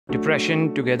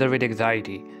Depression, together with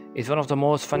anxiety, is one of the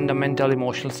most fundamental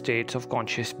emotional states of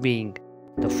conscious being.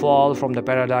 The fall from the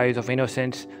paradise of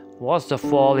innocence was the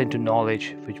fall into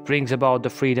knowledge, which brings about the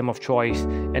freedom of choice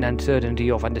and uncertainty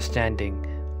of understanding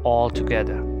all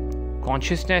together.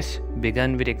 Consciousness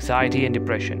began with anxiety and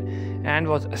depression and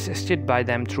was assisted by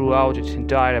them throughout its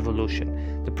entire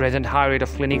evolution. The present high rate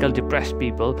of clinical depressed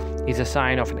people is a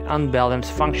sign of an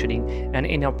unbalanced functioning and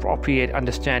inappropriate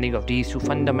understanding of these two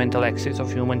fundamental axes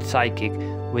of human psychic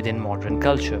within modern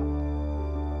culture.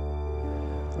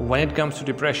 When it comes to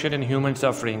depression and human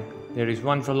suffering, there is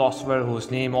one philosopher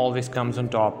whose name always comes on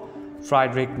top,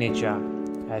 Friedrich Nietzsche,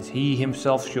 as he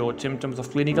himself showed symptoms of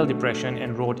clinical depression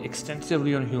and wrote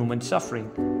extensively on human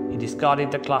suffering. He discarded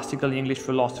the classical English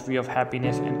philosophy of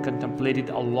happiness and contemplated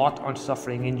a lot on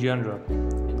suffering in general,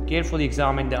 and carefully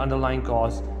examined the underlying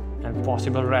cause and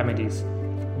possible remedies.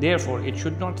 Therefore, it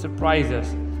should not surprise us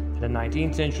that a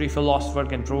 19th century philosopher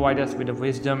can provide us with the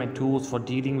wisdom and tools for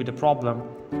dealing with a problem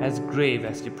as grave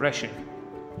as depression.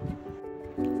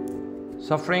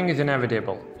 Suffering is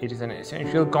inevitable. It is an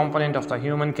essential component of the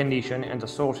human condition, and the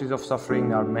sources of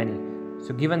suffering are many.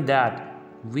 So given that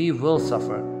we will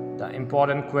suffer, the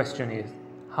important question is,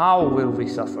 how will we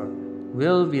suffer?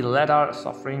 Will we let our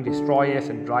suffering destroy us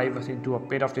and drive us into a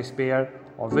pit of despair,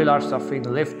 or will our suffering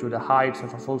lift to the heights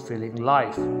of a fulfilling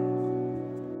life?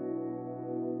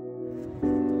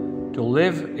 To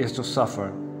live is to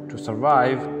suffer. To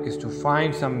survive is to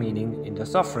find some meaning in the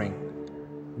suffering.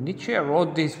 Nietzsche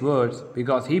wrote these words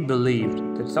because he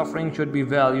believed that suffering should be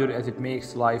valued as it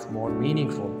makes life more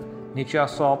meaningful. Nietzsche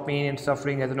saw pain and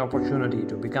suffering as an opportunity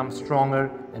to become stronger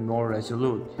and more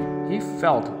resolute. He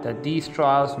felt that these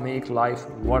trials make life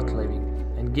worth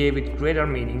living and gave it greater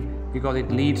meaning because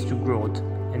it leads to growth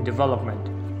and development.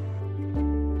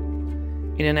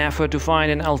 In an effort to find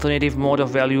an alternative mode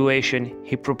of valuation,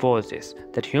 he proposes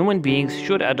that human beings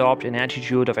should adopt an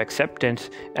attitude of acceptance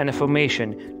and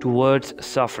affirmation towards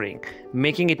suffering,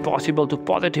 making it possible to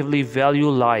positively value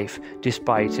life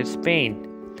despite its pain.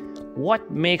 What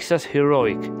makes us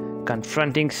heroic?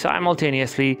 Confronting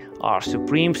simultaneously our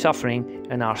supreme suffering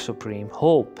and our supreme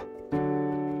hope.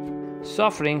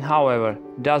 Suffering, however,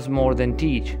 does more than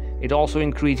teach. It also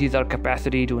increases our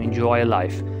capacity to enjoy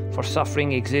life. For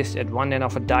suffering exists at one end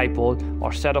of a dipole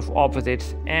or set of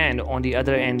opposites, and on the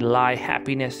other end lie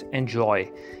happiness and joy.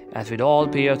 As with all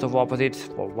pairs of opposites,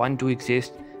 for one to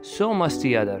exist, so must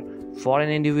the other. For an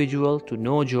individual to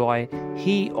know joy,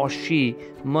 he or she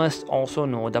must also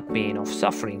know the pain of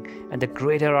suffering. And the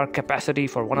greater our capacity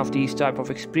for one of these type of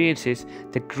experiences,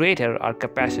 the greater our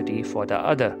capacity for the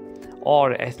other.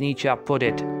 Or as Nietzsche put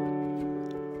it,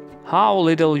 how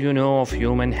little you know of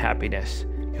human happiness.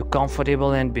 You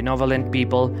comfortable and benevolent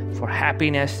people, for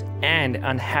happiness and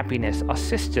unhappiness are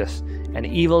sisters and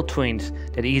evil twins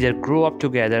that either grow up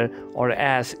together or,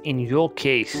 as in your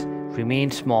case,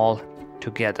 remain small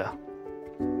together.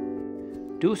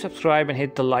 Do subscribe and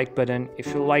hit the like button if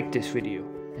you like this video,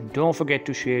 and don't forget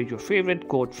to share your favorite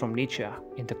quote from Nietzsche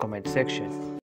in the comment section.